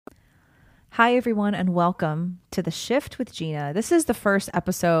Hi, everyone, and welcome to The Shift with Gina. This is the first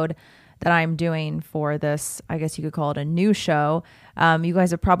episode that I'm doing for this, I guess you could call it a new show. You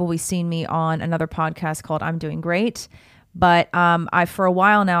guys have probably seen me on another podcast called I'm Doing Great. But for a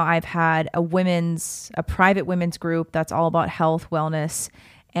while now, I've had a private women's group that's all about health, wellness,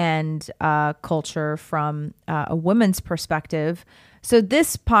 and culture from a woman's perspective. So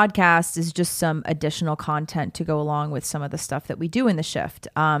this podcast is just some additional content to go along with some of the stuff that we do in The Shift.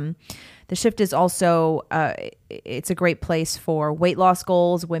 The Shift is also, it's a great place for weight loss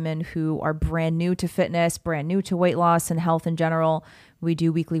goals, women who are brand new to fitness, brand new to weight loss and health in general. We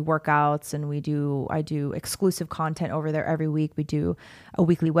do weekly workouts and I do exclusive content over there every week. We do a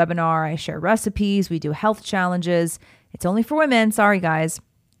weekly webinar. I share recipes. We do health challenges. It's only for women. Sorry, guys.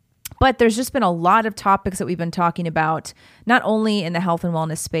 But there's just been a lot of topics that we've been talking about, not only in the health and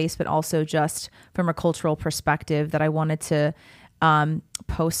wellness space, but also just from a cultural perspective that I wanted to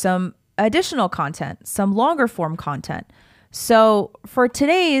post some additional content, some longer form content. So for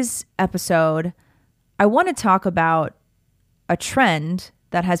today's episode, I want to talk about a trend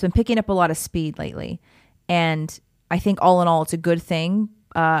that has been picking up a lot of speed lately. And I think all in all, it's a good thing.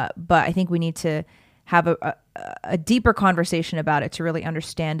 But I think we need to have a deeper conversation about it to really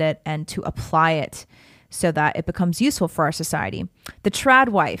understand it and to apply it so that it becomes useful for our society. The trad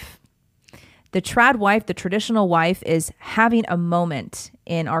wife. The trad wife, the traditional wife, is having a moment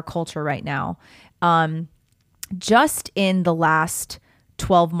in our culture right now. Just in the last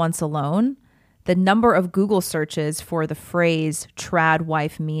 12 months alone, the number of Google searches for the phrase trad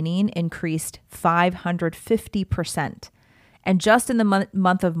wife meaning increased 550%. And just in the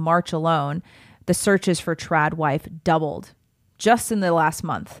month of March alone, the searches for trad wife doubled just in the last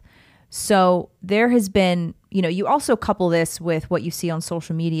month. So there has been, you also couple this with what you see on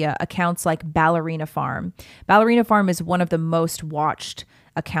social media, accounts like Ballerina Farm. Ballerina Farm is one of the most watched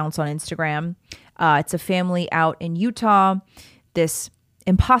accounts on Instagram. It's a family out in Utah, this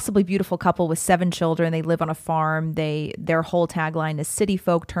impossibly beautiful couple with 7 children. They live on a farm. Their whole tagline is city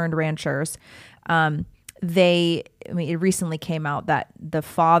folk turned ranchers. It recently came out that the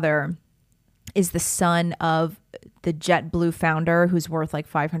father is the son of the JetBlue founder who's worth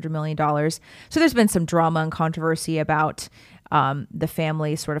like $500 million. So there's been some drama and controversy about the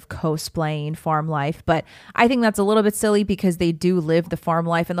family sort of cosplaying farm life. But I think that's a little bit silly because they do live the farm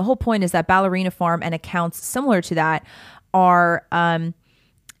life. And the whole point is that Ballerina Farm and accounts similar to that are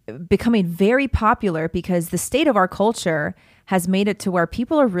becoming very popular because the state of our culture has made it to where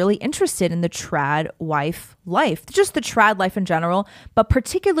people are really interested in the trad wife life, just the trad life in general, but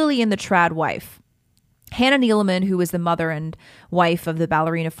particularly in the trad wife. Hannah Neeleman, who was the mother and wife of the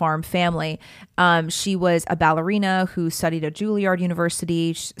Ballerina Farm family, she was a ballerina who studied at Juilliard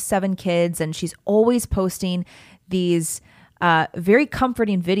University, 7 kids, and she's always posting these very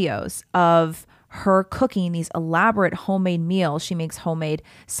comforting videos of her cooking these elaborate homemade meals. She makes homemade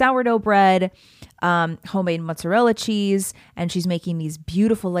sourdough bread, homemade mozzarella cheese, and she's making these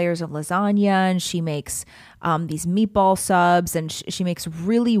beautiful layers of lasagna, and she makes these meatball subs, and she makes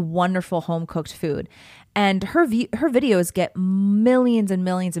really wonderful home-cooked food. And her videos get millions and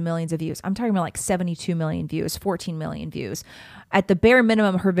millions and millions of views. I'm talking about like 72 million views, 14 million views. At the bare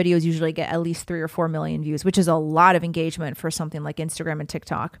minimum, her videos usually get at least 3 or 4 million views, which is a lot of engagement for something like Instagram and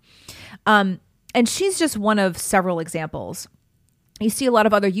TikTok. And she's just one of several examples. You see a lot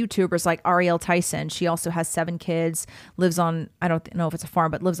of other YouTubers like Ariel Tyson. She also has 7 kids, lives on, I don't know if it's a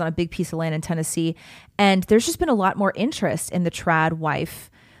farm, but lives on a big piece of land in Tennessee. And there's just been a lot more interest in the trad wife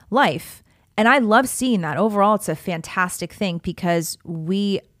life. And I love seeing that. Overall, it's a fantastic thing because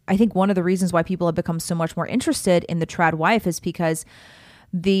I think one of the reasons why people have become so much more interested in the trad wife is because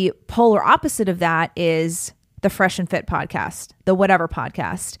the polar opposite of that is the Fresh and Fit podcast, the whatever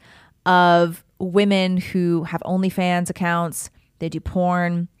podcast of women who have OnlyFans accounts. They do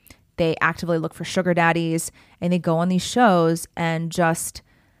porn, they actively look for sugar daddies, and they go on these shows and just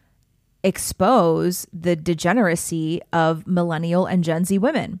expose the degeneracy of millennial and Gen Z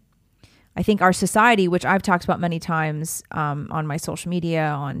women. I think our society, which I've talked about many times on my social media,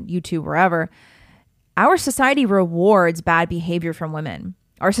 on YouTube, wherever, our society rewards bad behavior from women.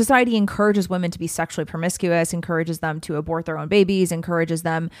 Our society encourages women to be sexually promiscuous, encourages them to abort their own babies, encourages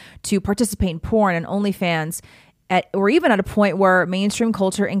them to participate in porn and OnlyFans, or even at a point where mainstream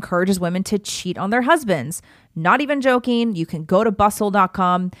culture encourages women to cheat on their husbands. Not even joking. You can go to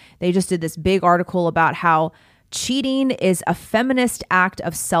bustle.com. They just did this big article about how cheating is a feminist act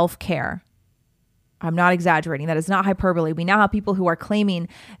of self-care. I'm not exaggerating. That is not hyperbole. We now have people who are claiming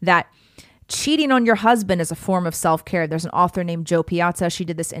that cheating on your husband is a form of self-care. There's an author named Jo Piazza. She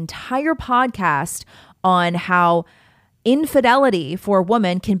did this entire podcast on how Infidelity for a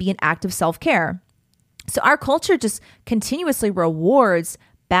woman can be an act of self-care. So our culture just continuously rewards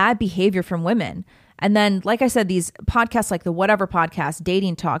bad behavior from women. And then, like I said, these podcasts like the Whatever Podcast,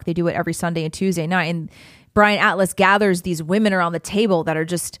 Dating Talk, they do it every Sunday and Tuesday night. And Brian Atlas gathers these women around the table that are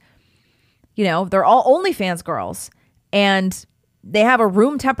just, they're all OnlyFans girls. And they have a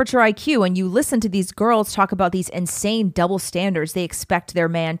room temperature IQ. And you listen to these girls talk about these insane double standards. They expect their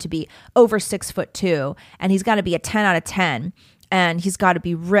man to be over 6'2", and he's got to be a 10 out of 10. And he's got to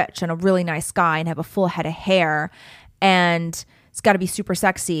be rich and a really nice guy and have a full head of hair. And it's got to be super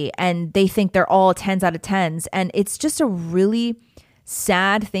sexy. And they think they're all 10s out of 10s. And it's just a really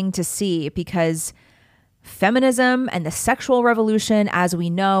sad thing to see, because feminism and the sexual revolution, as we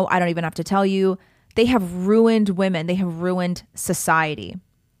know, I don't even have to tell you, they have ruined women. They have ruined society.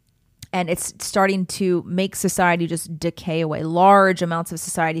 And it's starting to make society just decay away, large amounts of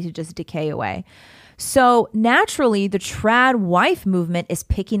society to just decay away. So naturally, the trad wife movement is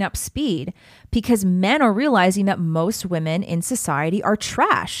picking up speed because men are realizing that most women in society are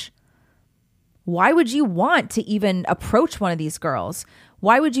trash. Why would you want to even approach one of these girls?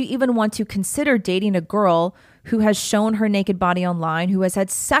 Why would you even want to consider dating a girl who has shown her naked body online, who has had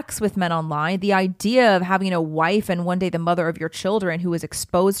sex with men online? The idea of having a wife and one day the mother of your children who has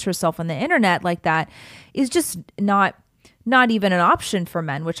exposed herself on the internet like that is just not even an option for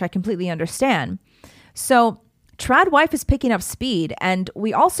men, which I completely understand. So trad wife is picking up speed, and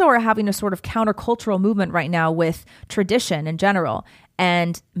we also are having a sort of countercultural movement right now with tradition in general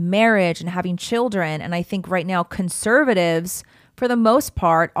and marriage and having children. And I think right now conservatives, for the most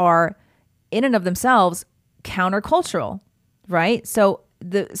part, are in and of themselves countercultural, right? So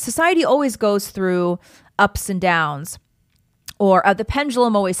the society always goes through ups and downs. Or the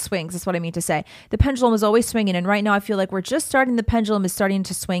pendulum always swings. That's what I mean to say. The pendulum is always swinging. And right now I feel like the pendulum is starting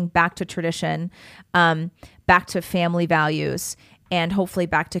to swing back to tradition, back to family values, and hopefully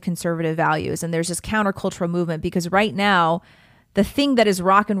back to conservative values. And there's this countercultural movement because right now, the thing that is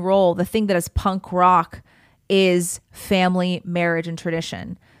rock and roll, the thing that is punk rock is family, marriage, and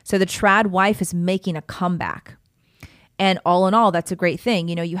tradition. So the trad wife is making a comeback. And all in all, that's a great thing.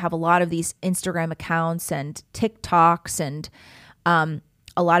 You have a lot of these Instagram accounts and TikToks and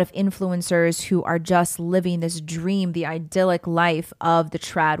a lot of influencers who are just living this dream, the idyllic life of the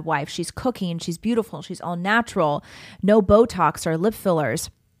trad wife. She's cooking, she's beautiful, she's all natural, no Botox or lip fillers,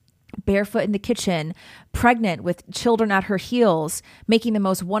 barefoot in the kitchen, pregnant with children at her heels, making the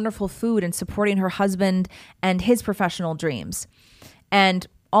most wonderful food and supporting her husband and his professional dreams. And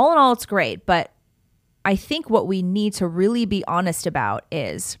all in all, it's great. But I think what we need to really be honest about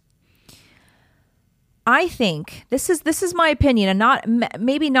is, I think this is my opinion, and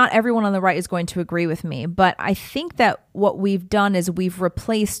maybe not everyone on the right is going to agree with me, but I think that what we've done is we've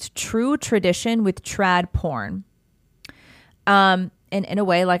replaced true tradition with trad porn. And in a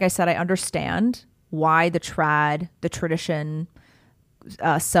way, like I said, I understand why the tradition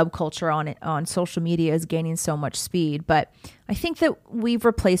subculture on social media is gaining so much speed, but I think that we've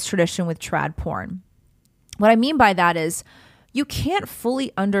replaced tradition with trad porn. What I mean by that is you can't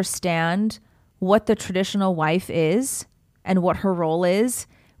fully understand what the traditional wife is and what her role is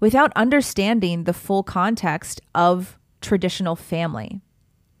without understanding the full context of traditional family.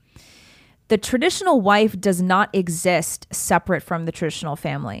 The traditional wife does not exist separate from the traditional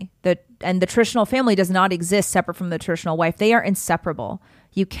family. And the traditional family does not exist separate from the traditional wife. They are inseparable.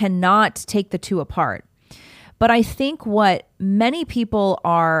 You cannot take the two apart. But I think what many people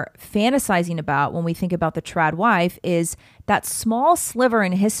are fantasizing about when we think about the trad wife is that small sliver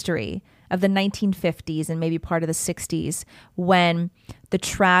in history of the 1950s and maybe part of the 60s when the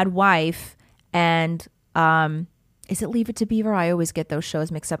trad wife and is it Leave It to Beaver? I always get those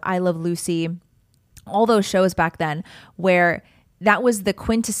shows mixed up. I Love Lucy, all those shows back then where that was the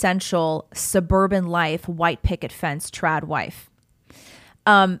quintessential suburban life, white picket fence trad wife.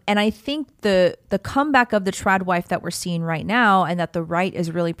 And I think the comeback of the trad wife that we're seeing right now and that the right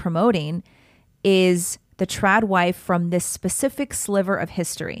is really promoting is the trad wife from this specific sliver of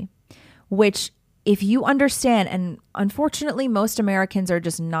history, which if you understand, and unfortunately most Americans are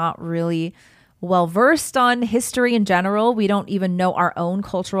just not really well versed on history in general. We don't even know our own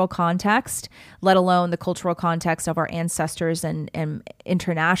cultural context, let alone the cultural context of our ancestors and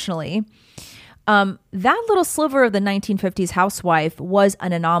internationally. That little sliver of the 1950s housewife was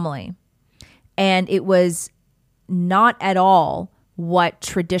an anomaly. And it was not at all what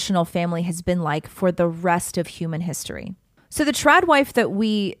traditional family has been like for the rest of human history. So the trad wife that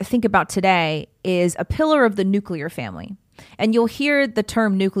we think about today is a pillar of the nuclear family. And you'll hear the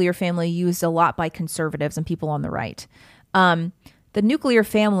term nuclear family used a lot by conservatives and people on the right. The nuclear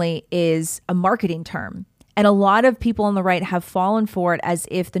family is a marketing term. And a lot of people on the right have fallen for it as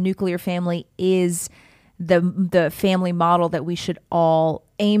if the nuclear family is the family model that we should all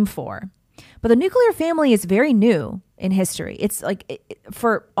aim for. But the nuclear family is very new in history. It's like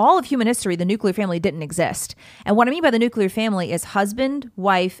for all of human history, the nuclear family didn't exist. And what I mean by the nuclear family is husband,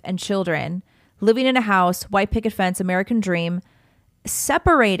 wife, and children living in a house, white picket fence, American dream,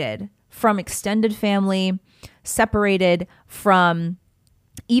 separated from extended family, separated from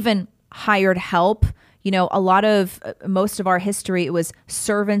even hired help. You know, most of our history, it was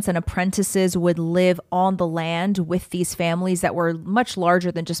servants and apprentices would live on the land with these families that were much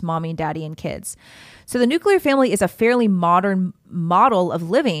larger than just mommy and daddy and kids. So the nuclear family is a fairly modern model of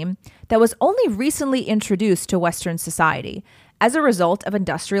living that was only recently introduced to Western society as a result of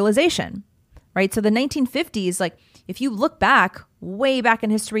industrialization, right? So the 1950s, like if you look back, way back in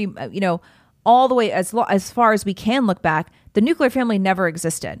history, all the way as far as we can look back, the nuclear family never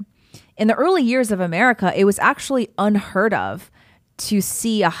existed. In the early years of America, it was actually unheard of to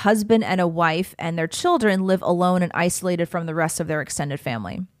see a husband and a wife and their children live alone and isolated from the rest of their extended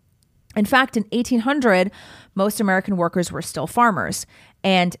family. In fact, in 1800, most American workers were still farmers,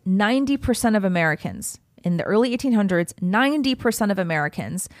 and 90% of Americans in the early 1800s, 90% of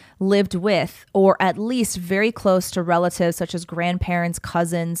Americans lived with or at least very close to relatives such as grandparents,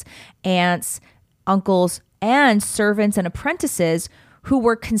 cousins, aunts, uncles, and servants and apprentices who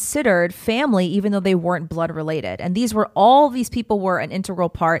were considered family even though they weren't blood related. And these people were an integral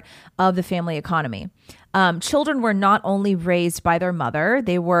part of the family economy. Children were not only raised by their mother,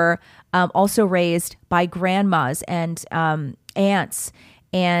 they were also raised by grandmas and aunts.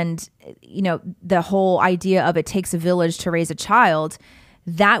 And, the whole idea of it takes a village to raise a child,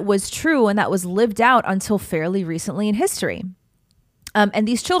 that was true and that was lived out until fairly recently in history. And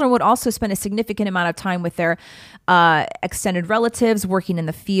these children would also spend a significant amount of time with their extended relatives, working in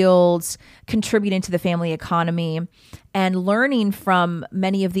the fields, contributing to the family economy, and learning from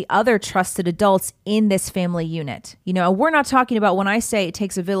many of the other trusted adults in this family unit. We're not talking about, when I say it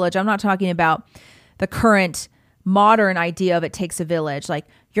takes a village, I'm not talking about the current modern idea of it takes a village, like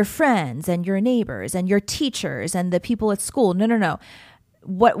your friends and your neighbors and your teachers and the people at school. No.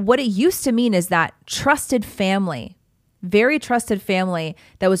 What it used to mean is that trusted family, very trusted family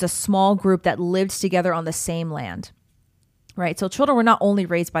that was a small group that lived together on the same land, right? So children were not only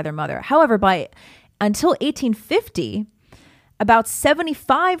raised by their mother. However, until 1850, about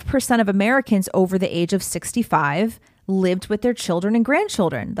 75% of Americans over the age of 65 lived with their children and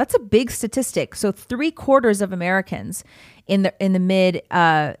grandchildren. That's a big statistic. So 3/4 of Americans in the mid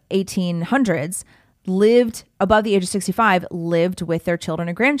 1800s lived above the age of 65, lived with their children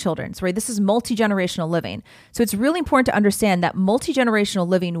and grandchildren. So, right, this is multi-generational living. So it's really important to understand that multi-generational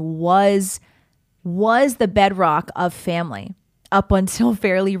living was the bedrock of family up until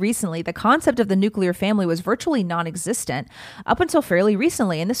fairly recently. The concept of the nuclear family was virtually non-existent up until fairly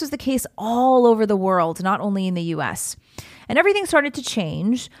recently. And this was the case all over the world, not only in the US. And everything started to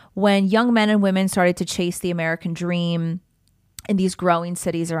change when young men and women started to chase the American dream in these growing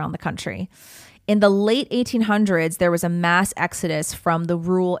cities around the country. In the late 1800s, there was a mass exodus from the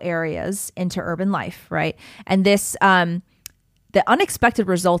rural areas into urban life, right? And this, the unexpected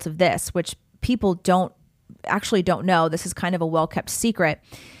result of this, which people don't know, this is kind of a well-kept secret,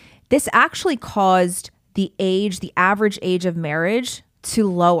 this actually caused the average age of marriage to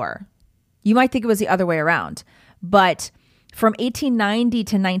lower. You might think it was the other way around, but from 1890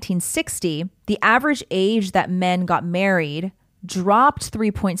 to 1960, the average age that men got married dropped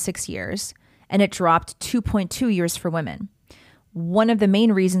 3.6 years, and it dropped 2.2 years for women. One of the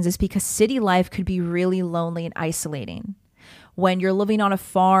main reasons is because city life could be really lonely and isolating. When you're living on a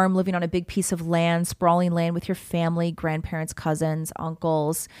farm, living on a big piece of land, sprawling land with your family, grandparents, cousins,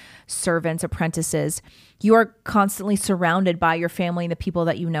 uncles, servants, apprentices, you are constantly surrounded by your family and the people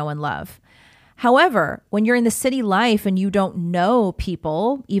that you know and love. However, when you're in the city life and you don't know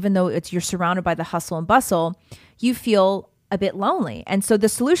people, even though you're surrounded by the hustle and bustle, you feel a bit lonely. And so the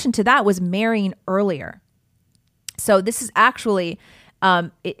solution to that was marrying earlier. So this is actually,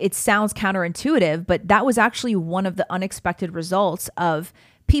 it sounds counterintuitive, but that was actually one of the unexpected results of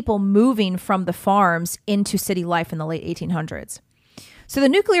people moving from the farms into city life in the late 1800s. So the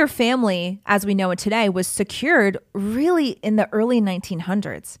nuclear family, as we know it today, was secured really in the early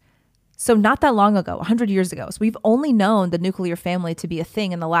 1900s. So not that long ago, 100 years ago. So we've only known the nuclear family to be a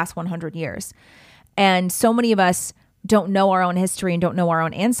thing in the last 100 years. And so many of us don't know our own history and don't know our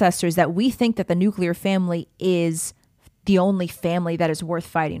own ancestors that we think that the nuclear family is the only family that is worth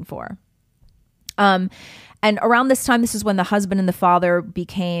fighting for. And around this time, this is when the husband and the father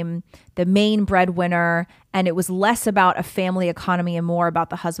became the main breadwinner, and it was less about a family economy and more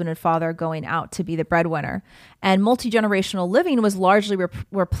about the husband and father going out to be the breadwinner. And multi-generational living was largely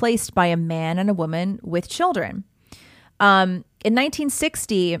replaced by a man and a woman with children. In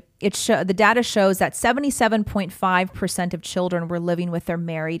 1960, the data shows that 77.5% of children were living with their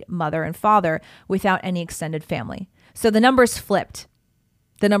married mother and father without any extended family. So the numbers flipped.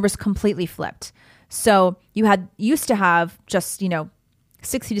 The numbers completely flipped. So used to have just,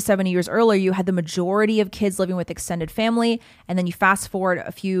 60 to 70 years earlier, you had the majority of kids living with extended family. And then you fast forward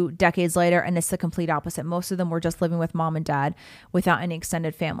a few decades later, and it's the complete opposite. Most of them were just living with mom and dad without any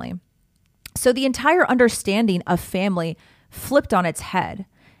extended family. So the entire understanding of family flipped on its head.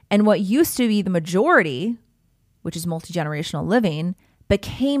 And what used to be the majority, which is multi-generational living,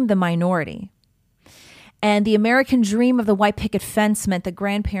 became the minority. And the American dream of the white picket fence meant that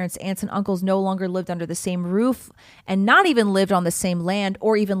grandparents, aunts, and uncles no longer lived under the same roof and not even lived on the same land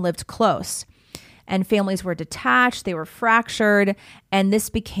or even lived close. And families were detached, they were fractured, and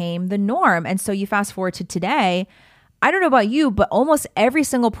this became the norm. And so you fast forward to today, I don't know about you, but almost every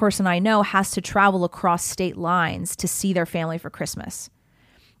single person I know has to travel across state lines to see their family for Christmas.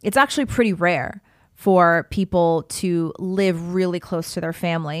 It's actually pretty rare for people to live really close to their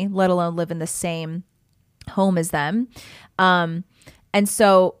family, let alone live in the same home as them. And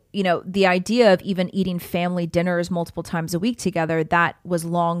so, the idea of even eating family dinners multiple times a week together, that was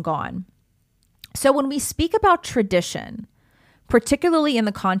long gone. So when we speak about tradition, particularly in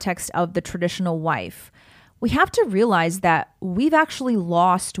the context of the traditional wife, we have to realize that we've actually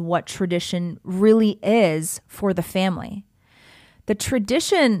lost what tradition really is for the family. The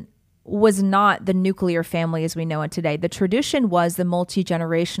tradition was not the nuclear family as we know it today. The tradition was the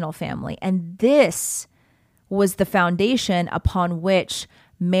multi-generational family. And this was the foundation upon which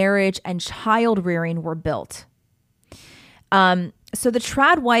marriage and child rearing were built. So the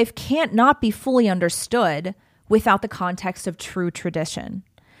trad wife can't not be fully understood without the context of true tradition.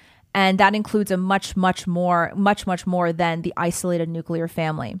 And that includes a much more than the isolated nuclear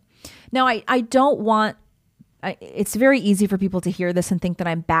family. Now, I don't want, it's very easy for people to hear this and think that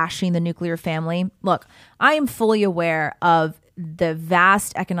I'm bashing the nuclear family. Look, I am fully aware of the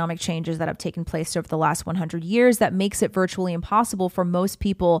vast economic changes that have taken place over the last 100 years that makes it virtually impossible for most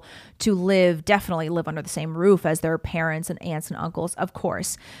people to definitely live under the same roof as their parents and aunts and uncles. Of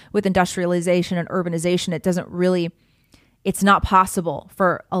course, with industrialization and urbanization, it's not possible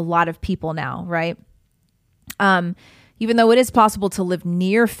for a lot of people now, right? Even though it is possible to live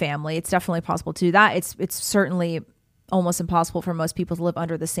near family, it's definitely possible to do that. It's certainly almost impossible for most people to live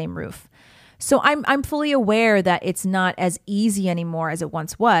under the same roof. So I'm fully aware that it's not as easy anymore as it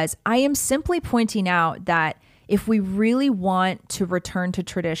once was. I am simply pointing out that if we really want to return to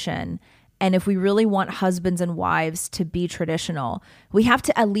tradition, and if we really want husbands and wives to be traditional, we have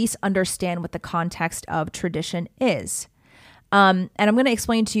to at least understand what the context of tradition is. And I'm going to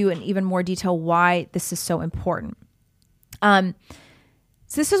explain to you in even more detail why this is so important.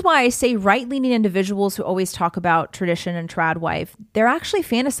 So this is why I say right-leaning individuals who always talk about tradition and trad wife, they're actually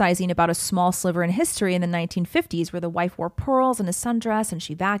fantasizing about a small sliver in history in the 1950s where the wife wore pearls and a sundress and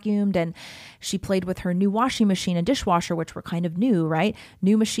she vacuumed and she played with her new washing machine and dishwasher, which were kind of new, right?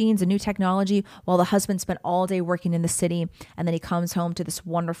 New machines and new technology, while the husband spent all day working in the city and then he comes home to this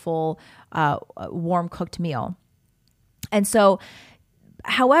wonderful, warm cooked meal. And so,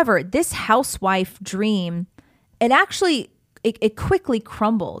 however, this housewife dream, it quickly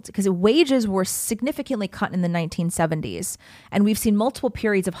crumbled because wages were significantly cut in the 1970s. And we've seen multiple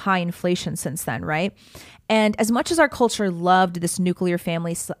periods of high inflation since then, right? And as much as our culture loved this nuclear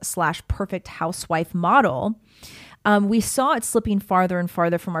family / perfect housewife model, we saw it slipping farther and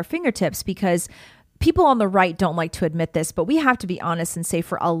farther from our fingertips because people on the right don't like to admit this, but we have to be honest and say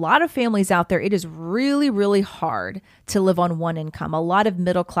for a lot of families out there, it is really, really hard to live on one income. A lot of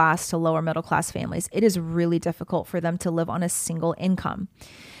middle class to lower middle class families, it is really difficult for them to live on a single income.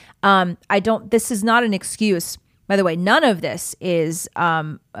 This is not an excuse. By the way, none of this is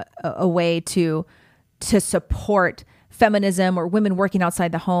a way to support feminism or women working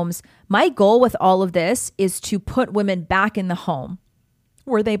outside the homes. My goal with all of this is to put women back in the home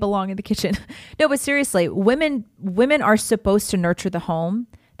where they belong in the kitchen. No, but seriously, women are supposed to nurture the home.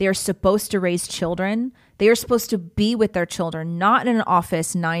 They are supposed to raise children. They are supposed to be with their children, not in an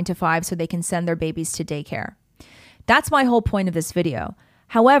office 9 to 5 so they can send their babies to daycare. That's my whole point of this video.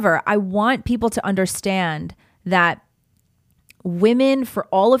 However, I want people to understand that women, for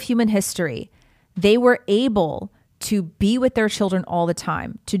all of human history, they were able to be with their children all the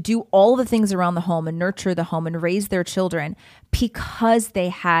time, to do all the things around the home and nurture the home and raise their children because they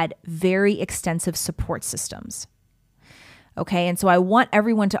had very extensive support systems. Okay. And so I want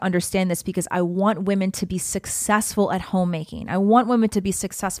everyone to understand this because I want women to be successful at homemaking. I want women to be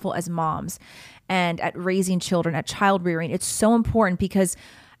successful as moms and at raising children, at child rearing. It's so important because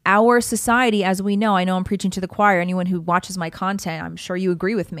our society, as we know, I know I'm preaching to the choir. Anyone who watches my content, I'm sure you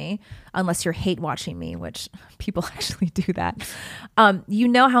agree with me, unless you're hate watching me, which people actually do that. You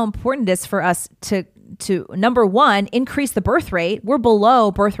know how important it is for us to number one, increase the birth rate. We're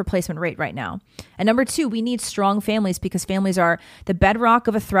below birth replacement rate right now. And number two, we need strong families because families are the bedrock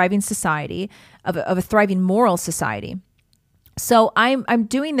of a thriving society, of a thriving moral society. So I'm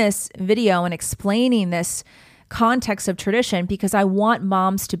doing this video and explaining this context of tradition because I want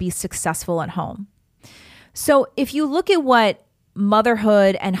moms to be successful at home. So if you look at what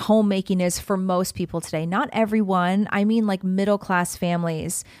motherhood and homemaking is for most people today, not everyone, I mean like middle-class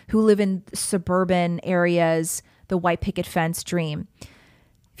families who live in suburban areas, the white picket fence dream.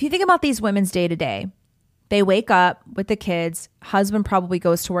 If you think about these women's day to day, they wake up with the kids, husband probably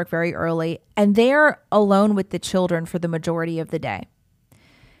goes to work very early, and they're alone with the children for the majority of the day.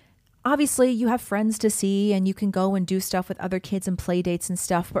 Obviously, you have friends to see and you can go and do stuff with other kids and play dates and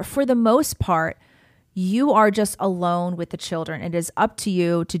stuff. But for the most part, you are just alone with the children. It is up to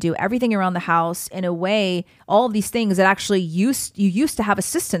you to do everything around the house in a way, all of these things that actually you used to have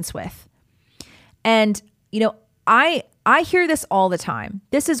assistance with. And, I hear this all the time.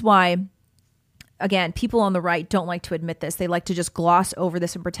 This is why, again, people on the right don't like to admit this. They like to just gloss over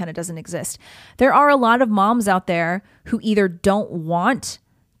this and pretend it doesn't exist. There are a lot of moms out there who either don't want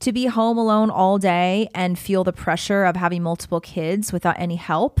to be home alone all day and feel the pressure of having multiple kids without any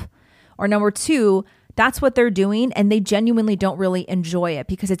help. Or number two, that's what they're doing and they genuinely don't really enjoy it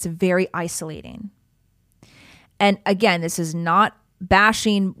because it's very isolating. And again, this is not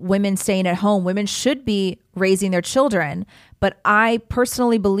bashing women staying at home. Women should be raising their children. But I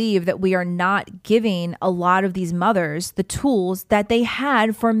personally believe that we are not giving a lot of these mothers the tools that they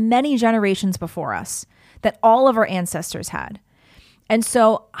had for many generations before us, that all of our ancestors had. And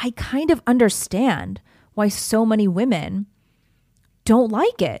so I kind of understand why so many women don't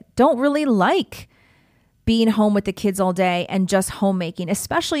like it, don't really like being home with the kids all day and just homemaking,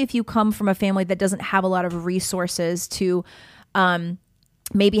 especially if you come from a family that doesn't have a lot of resources to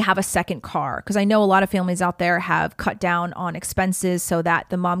maybe have a second car. Because I know a lot of families out there have cut down on expenses so that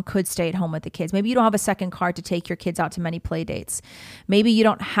the mom could stay at home with the kids. Maybe you don't have a second car to take your kids out to many play dates. Maybe you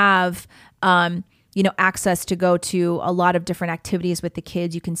don't have access to go to a lot of different activities with the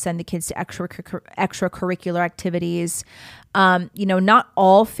kids. You can send the kids to extracurricular activities. Not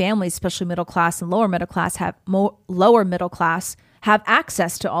all families, especially middle class and lower middle class, have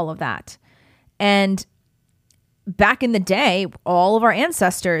access to all of that. And back in the day, all of our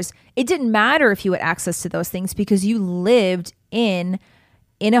ancestors, it didn't matter if you had access to those things because you lived in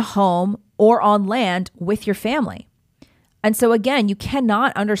a home or on land with your family. And so again, you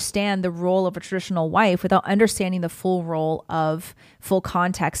cannot understand the role of a traditional wife without understanding the full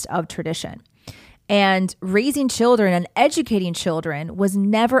context of tradition. And raising children and educating children was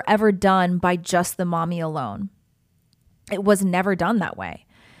never, ever done by just the mommy alone. It was never done that way.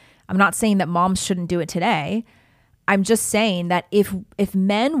 I'm not saying that moms shouldn't do it today. I'm just saying that if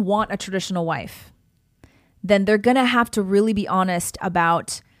men want a traditional wife, then they're going to have to really be honest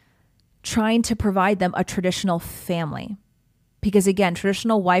about trying to provide them a traditional family. Because again,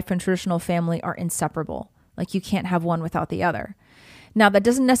 traditional wife and traditional family are inseparable. Like you can't have one without the other. Now, that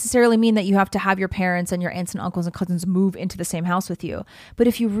doesn't necessarily mean that you have to have your parents and your aunts and uncles and cousins move into the same house with you. But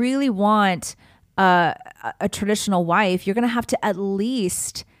if you really want a traditional wife, you're going to have to at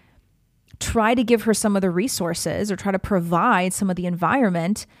least try to give her some of the resources or try to provide some of the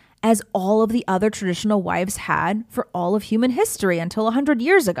environment as all of the other traditional wives had for all of human history until 100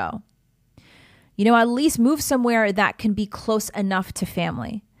 years ago. At least move somewhere that can be close enough to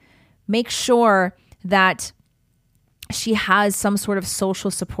family. Make sure that she has some sort of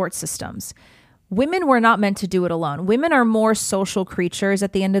social support systems. Women were not meant to do it alone. Women are more social creatures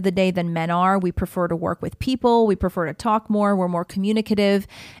at the end of the day than men are. We prefer to work with people. We prefer to talk more. We're more communicative.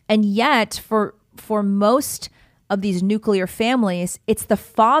 And yet, for most of these nuclear families, it's the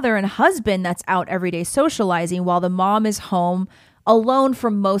father and husband that's out every day socializing while the mom is home alone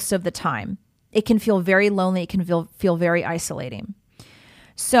for most of the time. It can feel very lonely. It can feel very isolating.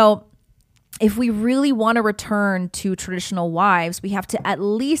 So if we really want to return to traditional wives, we have to at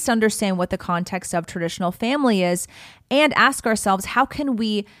least understand what the context of traditional family is and ask ourselves, how can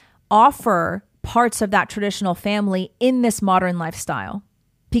we offer parts of that traditional family in this modern lifestyle?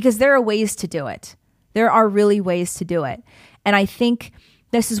 Because there are ways to do it. There are really ways to do it. And I think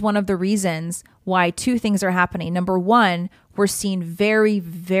this is one of the reasons why two things are happening. Number one, we're seeing very,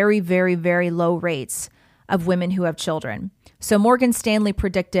 very, very, very low rates of women who have children. So Morgan Stanley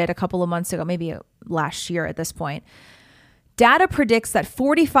predicted a couple of months ago, maybe last year at this point, data predicts that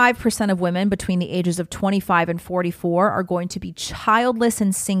 45% of women between the ages of 25 and 44 are going to be childless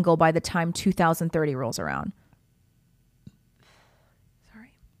and single by the time 2030 rolls around.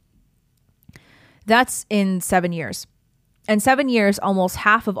 Sorry. That's in 7 years. In 7 years, almost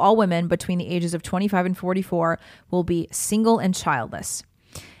half of all women between the ages of 25 and 44 will be single and childless.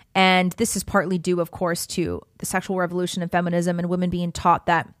 And this is partly due, of course, to the sexual revolution and feminism and women being taught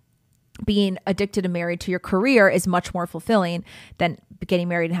that being addicted and married to your career is much more fulfilling than getting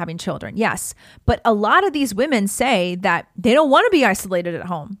married and having children. Yes. But a lot of these women say that they don't want to be isolated at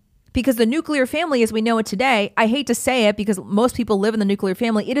home because the nuclear family, as we know it today, I hate to say it because most people live in the nuclear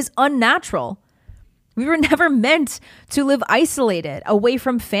family, it is unnatural. We were never meant to live isolated, away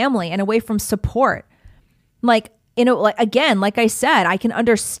from family and away from support. Like I said, I can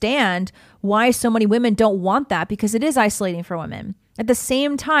understand why so many women don't want that because it is isolating for women. At the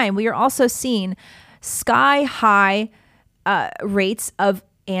same time, we are also seeing sky high rates of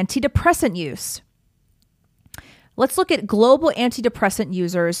antidepressant use. Let's look at global antidepressant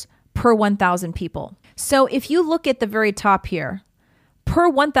users per 1,000 people. So if you look at the very top here, per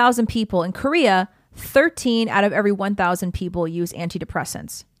 1,000 people in Korea, 13 out of every 1,000 people use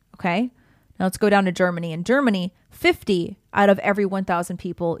antidepressants. Okay. Now let's go down to Germany. In Germany, 50 out of every 1,000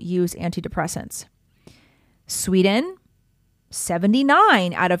 people use antidepressants. Sweden,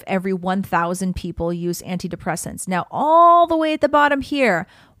 79 out of every 1,000 people use antidepressants. Now, all the way at the bottom here,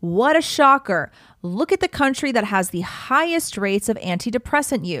 what a shocker. Look at the country that has the highest rates of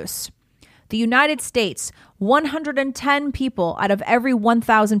antidepressant use. The United States, 110 people out of every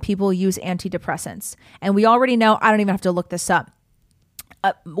 1,000 people use antidepressants. And we already know, I don't even have to look this up.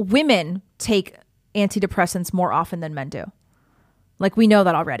 Women take antidepressants more often than men do. Like, we know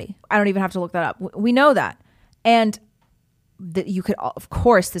that already. I don't even have to look that up. We know that. And that you could,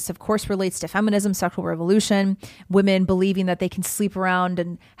 this of course relates to feminism, sexual revolution, women believing that they can sleep around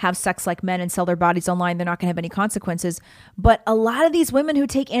and have sex like men and sell their bodies online. They're not going to have any consequences. But a lot of these women who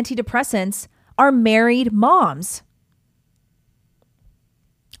take antidepressants are married moms.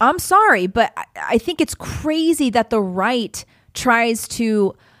 I'm sorry, but I think it's crazy that the right tries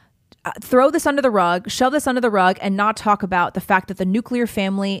to throw this under the rug, shove this under the rug, and not talk about the fact that the nuclear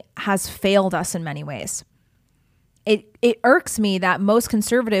family has failed us in many ways. It irks me that most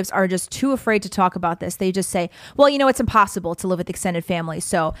conservatives are just too afraid to talk about this. They just say, well, it's impossible to live with extended family,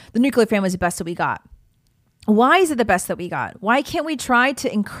 so the nuclear family is the best that we got. Why is it the best that we got? Why can't we try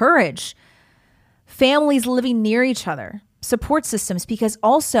to encourage families living near each other, support systems? Because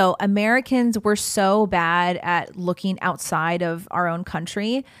also Americans were so bad at looking outside of our own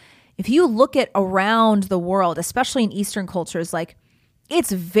country. If you look at around the world, especially in Eastern cultures, like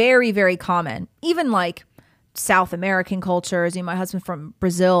it's very, very common, even like South American cultures. My husband's from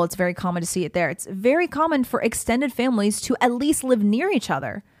Brazil. It's very common to see it there. It's very common for extended families to at least live near each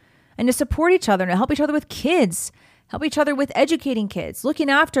other and to support each other and to help each other with kids, help each other with educating kids, looking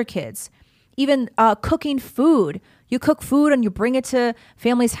after kids, even cooking food. You cook food and you bring it to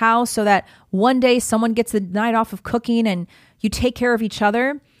family's house so that one day someone gets the night off of cooking and you take care of each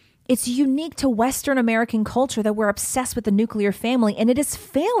other. It's unique to Western American culture that we're obsessed with the nuclear family, and it is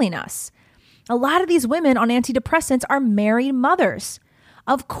failing us. A lot of these women on antidepressants are married mothers.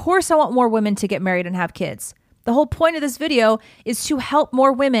 Of course, I want more women to get married and have kids. The whole point of this video is to help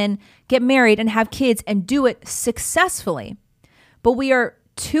more women get married and have kids and do it successfully. But we are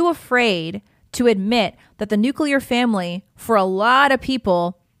too afraid to admit that the nuclear family, for a lot of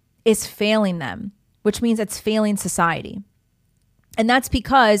people, is failing them, which means it's failing society. And that's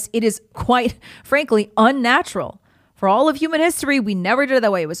because it is quite frankly unnatural. For all of human history, we never did it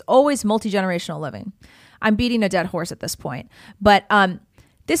that way. It was always multi-generational living. I'm beating a dead horse at this point. But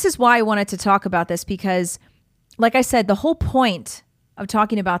this is why I wanted to talk about this because, like I said, the whole point of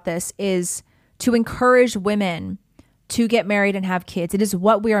talking about this is to encourage women to get married and have kids. It is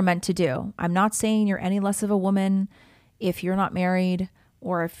what we are meant to do. I'm not saying you're any less of a woman if you're not married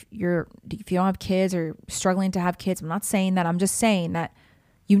or if you don't have kids or struggling to have kids. I'm not saying that. I'm just saying that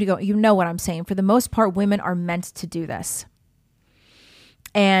you know what I'm saying. For the most part, women are meant to do this.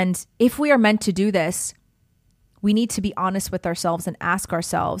 And if we are meant to do this, we need to be honest with ourselves and ask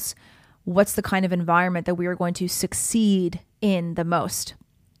ourselves, what's the kind of environment that we are going to succeed in the most?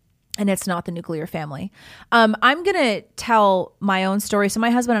 And it's not the nuclear family. I'm going to tell my own story. So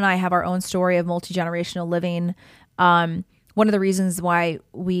my husband and I have our own story of multi-generational living. One of the reasons why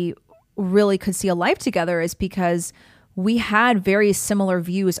we really could see a life together is because we had very similar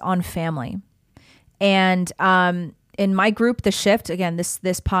views on family. And in my group, The Shift, again, this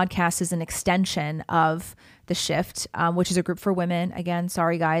podcast is an extension of The Shift, which is a group for women. Again,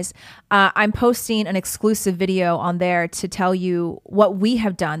 sorry guys. I'm posting an exclusive video on there to tell you what we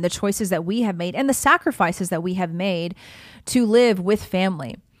have done, the choices that we have made, and the sacrifices that we have made to live with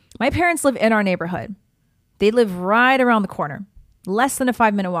family. My parents live in our neighborhood. They live right around the corner, less than a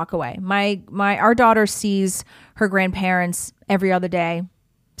 5-minute walk away. Our daughter sees her grandparents every other day,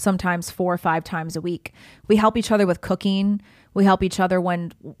 sometimes 4 or 5 times a week. We help each other with cooking. We help each other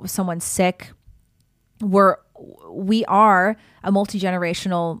when someone's sick. We are a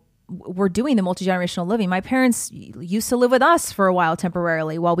multi-generational, we're doing the multi-generational living. My parents used to live with us for a while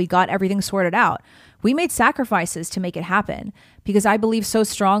temporarily while we got everything sorted out. We made sacrifices to make it happen because I believe so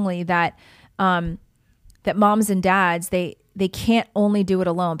strongly that that moms and dads, they can't only do it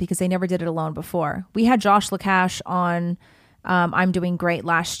alone because they never did it alone before. We had Josh Lacash on I'm Doing Great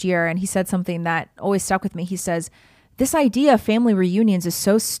last year, and he said something that always stuck with me. He says, this idea of family reunions is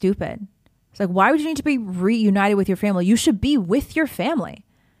so stupid. It's like, why would you need to be reunited with your family? You should be with your family.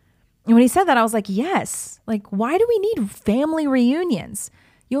 And when he said that, I was like, yes. Like, why do we need family reunions?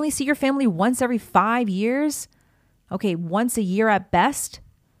 You only see your family once every 5 years? Okay, once a year at best?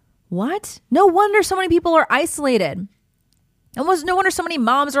 What? No wonder so many people are isolated. Almost no wonder so many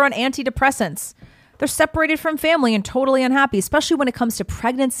moms are on antidepressants. They're separated from family and totally unhappy, especially when it comes to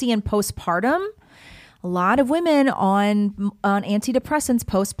pregnancy and postpartum. A lot of women on antidepressants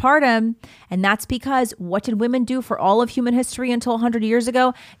postpartum. And that's because what did women do for all of human history until 100 years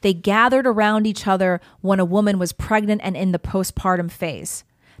ago? They gathered around each other when a woman was pregnant and in the postpartum phase.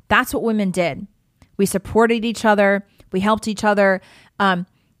 That's what women did. We supported each other. We helped each other.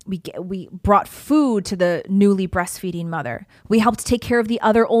 We brought food to the newly breastfeeding mother. We helped take care of the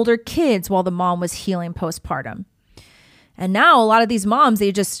other older kids while the mom was healing postpartum. And now a lot of these moms,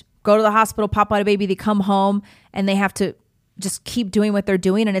 they just go to the hospital, pop out a baby, they come home, and they have to just keep doing what they're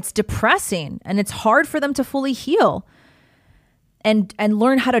doing. And it's depressing, and it's hard for them to fully heal and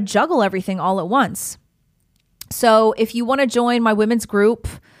learn how to juggle everything all at once. So if you want to join my women's group,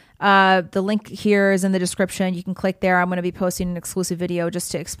 the link here is in the description. You can click there. I'm going to be posting an exclusive video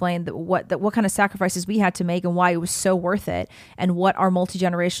just to explain what kind of sacrifices we had to make and why it was so worth it, and what our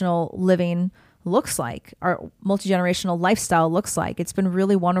multi-generational living looks like, our multi-generational lifestyle looks like. It's been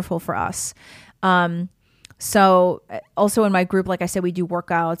really wonderful for us. So also in my group, like I said, we do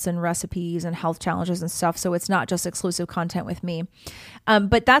workouts and recipes and health challenges and stuff. So it's not just exclusive content with me.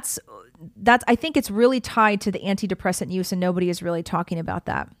 But that's, I think it's really tied to the antidepressant use, and nobody is really talking about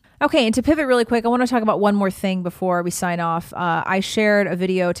that. Okay, and to pivot really quick, I want to talk about one more thing before we sign off. I shared a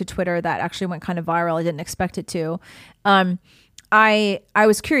video to Twitter that actually went kind of viral. I didn't expect it to. I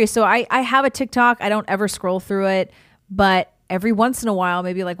was curious. So I have a TikTok. I don't ever scroll through it, but every once in a while,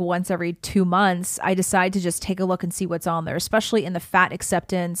 maybe like once every 2 months, I decide to just take a look and see what's on there, especially in the fat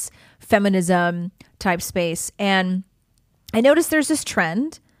acceptance, feminism type space. And I noticed there's this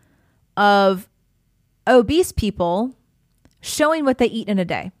trend of obese people showing what they eat in a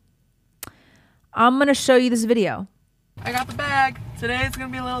day. I'm going to show you this video. I got the bag. Today it's going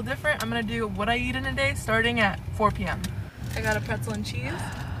to be a little different. I'm going to do what I eat in a day starting at 4 p.m. I got a pretzel and cheese.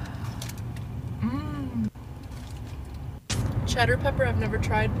 Cheddar pepper I've never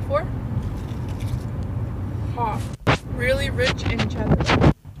tried before. Hot. Really rich in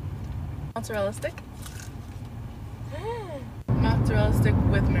cheddar. Mozzarella stick. Mozzarella stick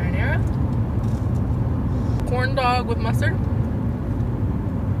with marinara. Corn dog with mustard.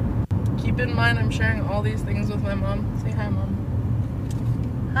 Keep in mind I'm sharing all these things with my mom. Say hi,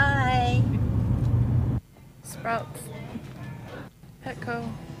 Mom. Hi. Sprouts.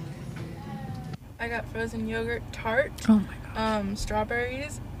 Petco. I got frozen yogurt tart. Oh my god.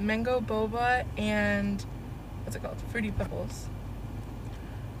 Strawberries, mango boba, and what's it called? Fruity Pebbles.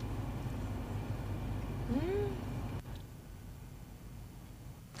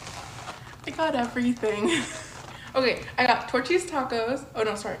 I got everything. Okay, I got Torchy's tacos. Oh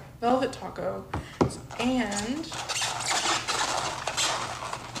no, sorry, velvet taco, and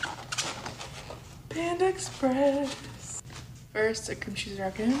Panda Express. First, a cream cheese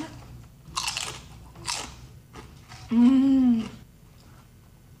raccoon.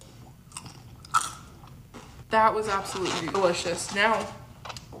 That was absolutely delicious. Now,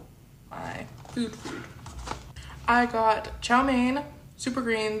 my food. I got chow mein, super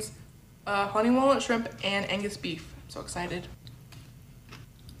greens, honey walnut shrimp, and Angus beef. I'm so excited.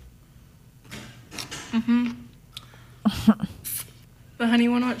 The honey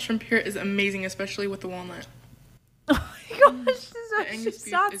walnut shrimp here is amazing, especially with the walnut. Oh my gosh, this is so Angus She's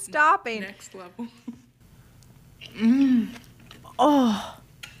beef not is stopping. Next level. Oh.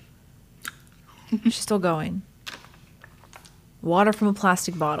 She's still going. Water from a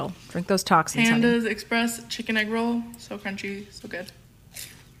plastic bottle. Drink those toxins, honey. Panda's Express chicken egg roll. So crunchy, so good.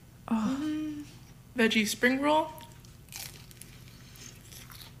 Veggie spring roll.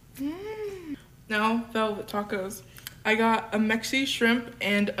 Now, velvet tacos. I got a Mexi shrimp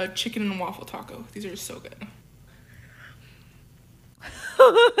and a chicken and waffle taco. These are so good.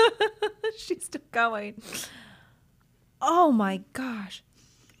 She's still going. Oh my gosh.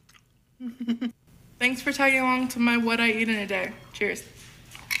 Thanks for tagging along to my what I eat in a day. Cheers.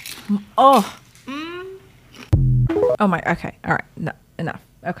 Oh. Oh my, okay. All right. No, enough.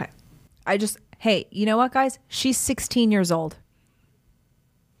 Okay. Hey, you know what, guys? She's 16 years old.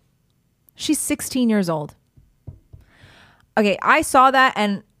 She's 16 years old. Okay, I saw that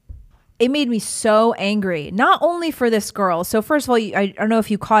and it made me so angry. Not only for this girl. So first of all, I don't know if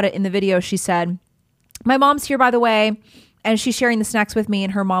you caught it in the video. She said, my mom's here, by the way, and she's sharing the snacks with me,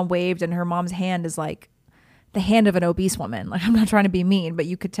 and her mom waved, and her mom's hand is like the hand of an obese woman. Like, I'm not trying to be mean, but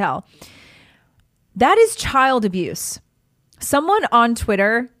you could tell. That is child abuse. Someone on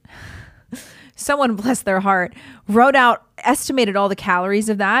Twitter, someone, bless their heart, estimated all the calories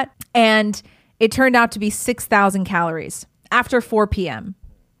of that, and it turned out to be 6,000 calories after 4 p.m.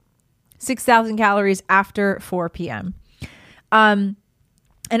 6,000 calories after 4 p.m.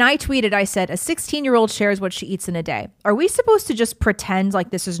 And I tweeted, I said, a 16-year-old shares what she eats in a day. Are we supposed to just pretend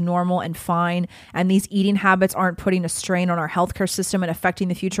like this is normal and fine and these eating habits aren't putting a strain on our healthcare system and affecting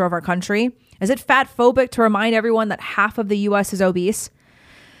the future of our country? Is it fat phobic to remind everyone that half of the U.S. is obese?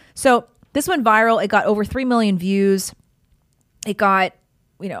 So this went viral. It got over 3 million views. It got,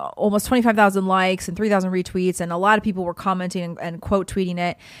 almost 25,000 likes and 3,000 retweets. And a lot of people were commenting and quote tweeting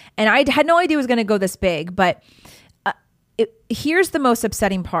it. And I had no idea it was going to go this big, but here's the most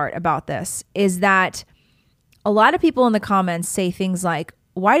upsetting part about this is that a lot of people in the comments say things like,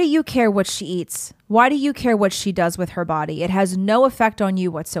 why do you care what she eats? Why do you care what she does with her body? It has no effect on you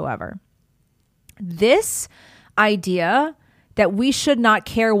whatsoever. This idea that we should not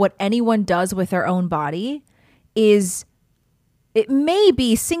care what anyone does with their own body it may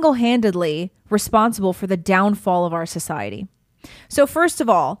be single-handedly responsible for the downfall of our society. So first of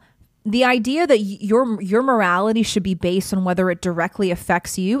all, the idea that your morality should be based on whether it directly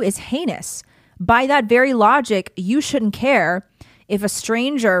affects you is heinous. By that very logic, you shouldn't care if a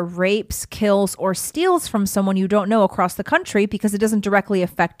stranger rapes, kills, or steals from someone you don't know across the country because it doesn't directly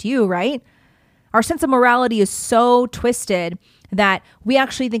affect you, right? Our sense of morality is so twisted that we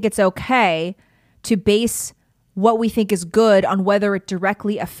actually think it's okay to base what we think is good on whether it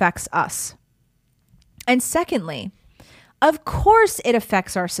directly affects us. And secondly, of course it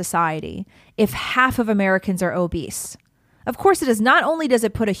affects our society if half of Americans are obese. Of course it does. Not only does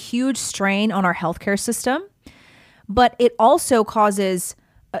it put a huge strain on our healthcare system, but it also causes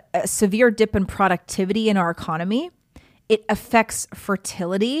a severe dip in productivity in our economy. It affects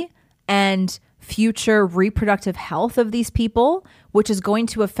fertility and future reproductive health of these people, which is going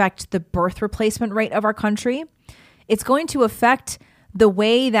to affect the birth replacement rate of our country. It's going to affect the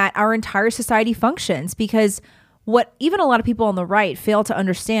way that our entire society functions, because what even a lot of people on the right fail to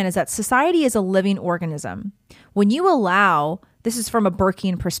understand is that society is a living organism. When you allow, this is from a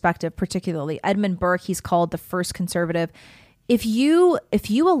Burkean perspective, particularly Edmund Burke, he's called the first conservative. If you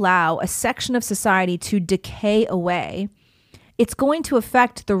allow a section of society to decay away, it's going to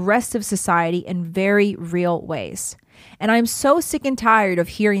affect the rest of society in very real ways. And I'm so sick and tired of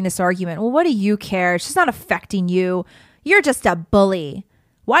hearing this argument. Well, what do you care? It's just not affecting you. You're just a bully.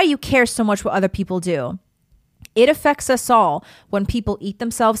 Why do you care so much what other people do? It affects us all when people eat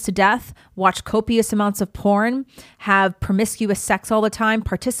themselves to death, watch copious amounts of porn, have promiscuous sex all the time,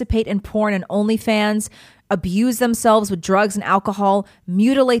 participate in porn and OnlyFans, abuse themselves with drugs and alcohol,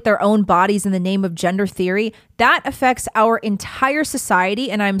 mutilate their own bodies in the name of gender theory. That affects our entire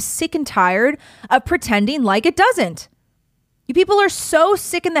society, and I'm sick and tired of pretending like it doesn't. You people are so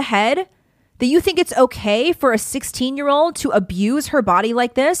sick in the head that you think it's okay for a 16-year-old to abuse her body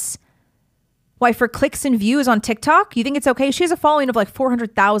like this? Why, for clicks and views on TikTok? You think it's okay? She has a following of like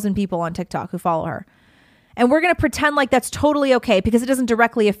 400,000 people on TikTok who follow her. And we're going to pretend like that's totally okay because it doesn't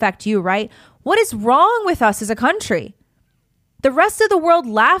directly affect you, right? What is wrong with us as a country? The rest of the world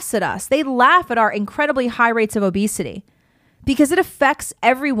laughs at us. They laugh at our incredibly high rates of obesity because it affects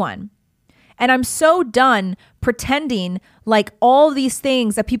everyone. And I'm so done pretending like all these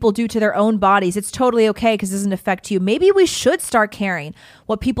things that people do to their own bodies, it's totally okay because it doesn't affect you. Maybe we should start caring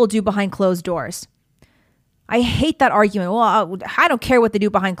what people do behind closed doors. I hate that argument. Well, I don't care what they do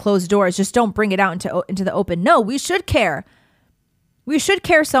behind closed doors. Just don't bring it out into the open. No, we should care. We should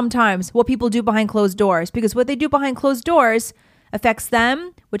care sometimes what people do behind closed doors, because what they do behind closed doors affects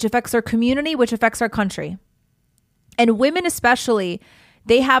them, which affects our community, which affects our country. And women especially,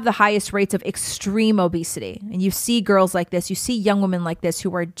 they have the highest rates of extreme obesity. And you see girls like this, you see young women like this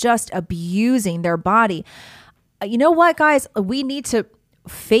who are just abusing their body. You know what, guys? We need to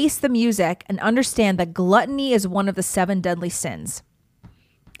face the music and understand that gluttony is one of the 7 deadly sins.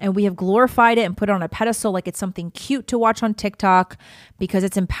 And we have glorified it and put it on a pedestal like it's something cute to watch on TikTok because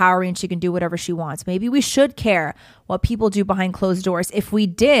it's empowering. She can do whatever she wants. Maybe we should care what people do behind closed doors. If we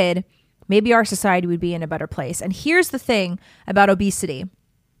did, maybe our society would be in a better place. And here's the thing about obesity.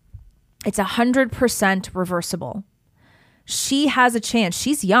 It's 100% reversible. She has a chance.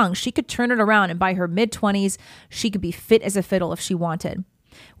 She's young. She could turn it around, and by her mid-20s, she could be fit as a fiddle if she wanted.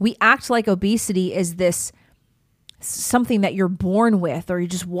 We act like obesity is this something that you're born with, or you're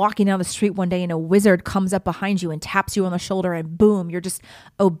just walking down the street one day and a wizard comes up behind you and taps you on the shoulder and boom, you're just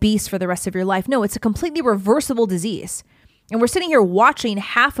obese for the rest of your life. No, it's a completely reversible disease. And we're sitting here watching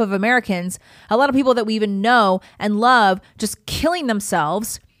half of Americans, a lot of people that we even know and love, just killing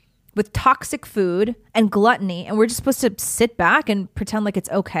themselves with toxic food and gluttony. And we're just supposed to sit back and pretend like it's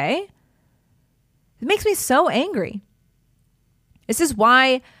okay. It makes me so angry. This is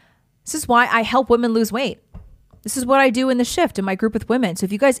why I help women lose weight. This is what I do in the shift in my group with women. So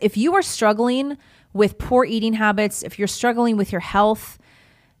if you are struggling with poor eating habits, if you're struggling with your health,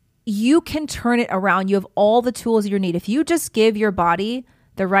 you can turn it around. You have all the tools you need. If you just give your body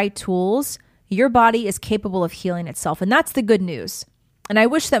the right tools, your body is capable of healing itself. And that's the good news. And I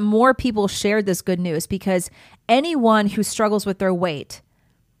wish that more people shared this good news, because anyone who struggles with their weight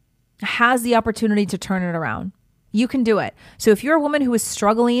has the opportunity to turn it around. You can do it. So if you're a woman who is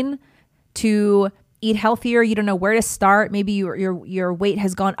struggling to eat healthier, you don't know where to start, maybe your weight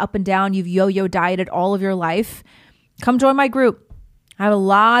has gone up and down, you've yo-yo dieted all of your life, come join my group. I have a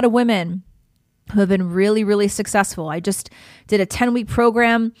lot of women who have been really, really successful. I just did a 10-week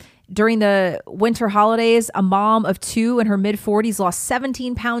program during the winter holidays. A mom of 2 in her mid-40s lost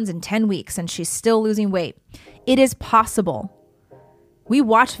 17 pounds in 10 weeks, and she's still losing weight. It is possible. We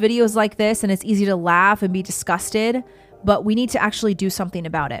watch videos like this and it's easy to laugh and be disgusted, but we need to actually do something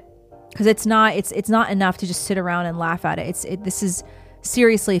about it. Because it's not enough to just sit around and laugh at it. This is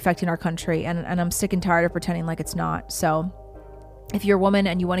seriously affecting our country, and I'm sick and tired of pretending like it's not. So if you're a woman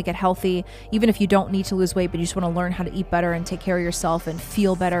and you want to get healthy, even if you don't need to lose weight, but you just want to learn how to eat better and take care of yourself and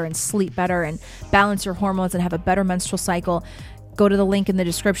feel better and sleep better and balance your hormones and have a better menstrual cycle, go to the link in the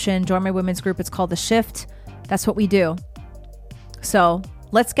description, join my women's group. It's called The Shift. That's what we do. So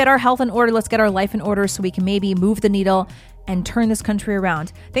let's get our health in order. Let's get our life in order so we can maybe move the needle and turn this country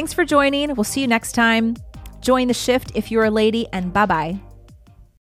around. Thanks for joining. We'll see you next time. Join The Shift if you're a lady, and bye-bye.